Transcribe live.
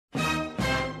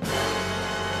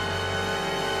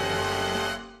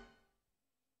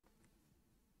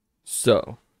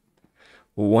So,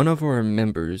 one of our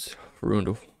members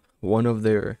ruined one of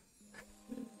their,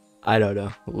 I don't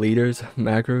know, leaders'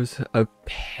 macros,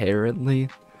 apparently,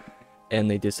 and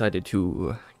they decided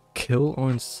to kill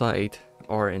on sight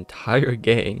our entire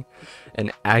gang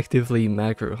and actively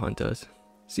macro hunt us.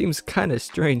 Seems kinda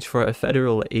strange for a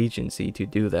federal agency to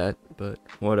do that, but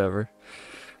whatever.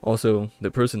 Also, the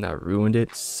person that ruined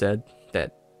it said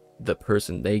that the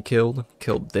person they killed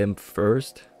them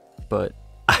first, but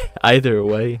either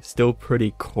way, still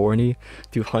pretty corny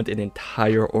to hunt an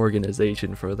entire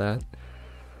organization for that.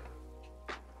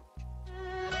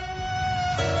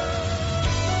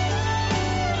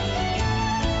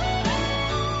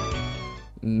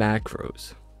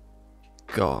 Macros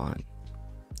gone.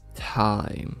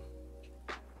 Time,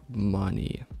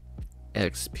 money,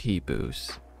 XP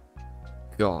boost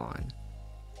gone.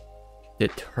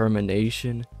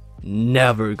 Determination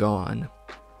never gone.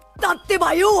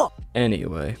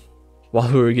 Anyway,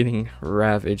 while we were getting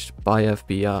ravaged by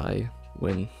FBI,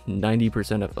 when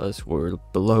 90% of us were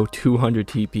below 200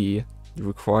 TP, the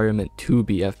requirement to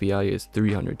be FBI is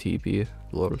 300 TP.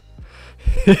 Lol.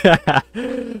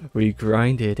 We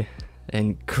grinded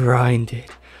and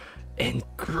grinded and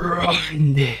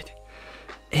grinded,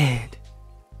 and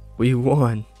we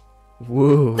won.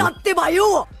 Woo!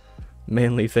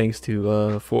 Mainly thanks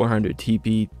to 400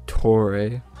 TP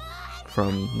Torre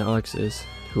from Noxus,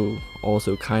 who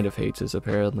also kind of hates us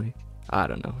apparently. I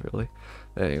don't know really.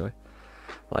 But anyway,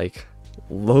 like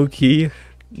low-key,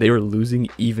 they were losing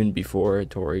even before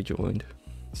Torre joined.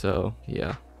 So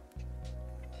yeah.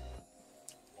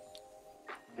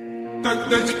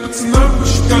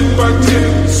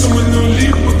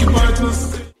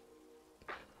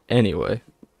 Anyway,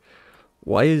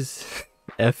 why is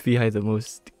FBI the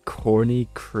most corny,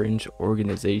 cringe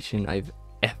organization I've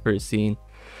ever seen?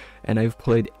 And I've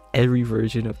played every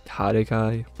version of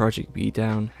Tadakai, Project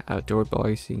Beatdown, Outdoor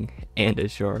Boxing, and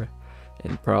Ashar,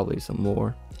 and probably some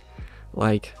more.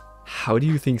 Like, how do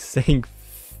you think saying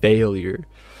failure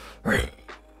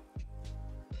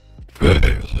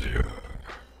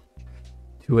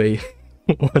to a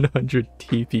 100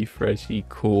 TP freshie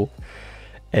cool,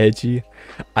 edgy?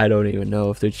 I don't even know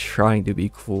if they're trying to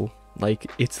be cool.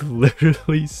 Like, it's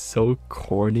literally so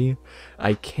corny,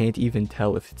 I can't even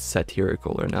tell if it's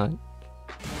satirical or not.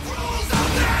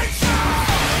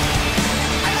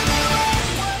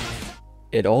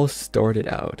 It all started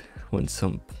out when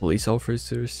some police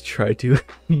officers tried to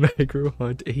macro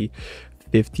hunt a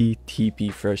 50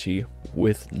 TP freshie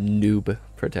with noob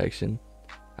protection.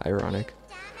 Ironic.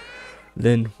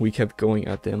 Then we kept going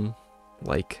at them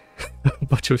like a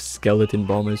bunch of skeleton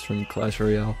bombers from Clash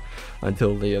Royale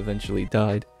until they eventually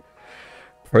died.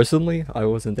 Personally, I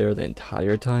wasn't there the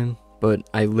entire time, but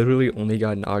I literally only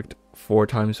got knocked 4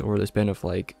 times over the span of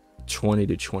like 20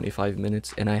 to 25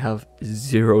 minutes, and I have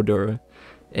 0 Dura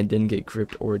and didn't get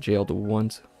gripped or jailed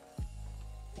once.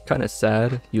 Kinda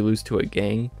sad you lose to a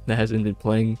gang that hasn't been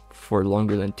playing for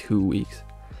longer than 2 weeks.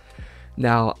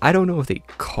 Now, I don't know if they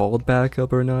called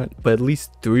backup or not, but at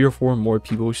least 3 or 4 more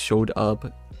people showed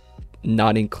up,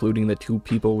 not including the 2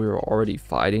 people we were already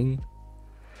fighting,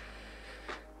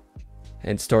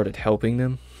 and started helping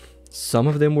them. Some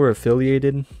of them were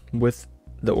affiliated with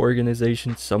the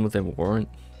organization, some of them weren't.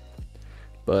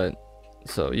 But,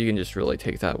 so you can just really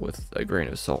take that with a grain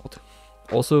of salt.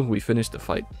 Also, we finished the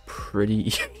fight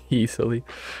pretty easily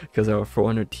because our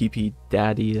 400 TP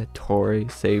daddy Torre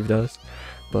saved us.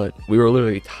 But we were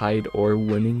literally tied or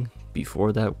winning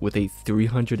before that with a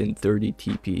 330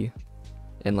 TP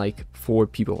and like 4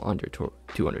 people under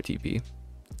 200 TP.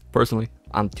 Personally,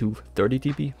 I'm 230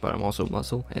 TP, but I'm also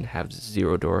muscle and have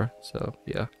 0 Dora, so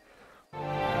yeah.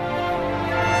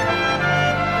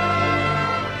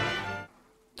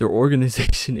 Their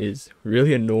organization is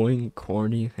really annoying,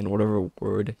 corny, and whatever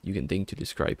word you can think to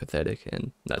describe pathetic,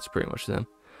 and that's pretty much them.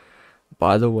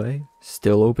 By the way,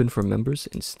 still open for members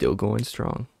and still going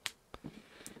strong.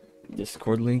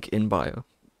 Discord link in bio.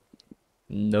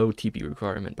 No TP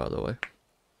requirement, by the way.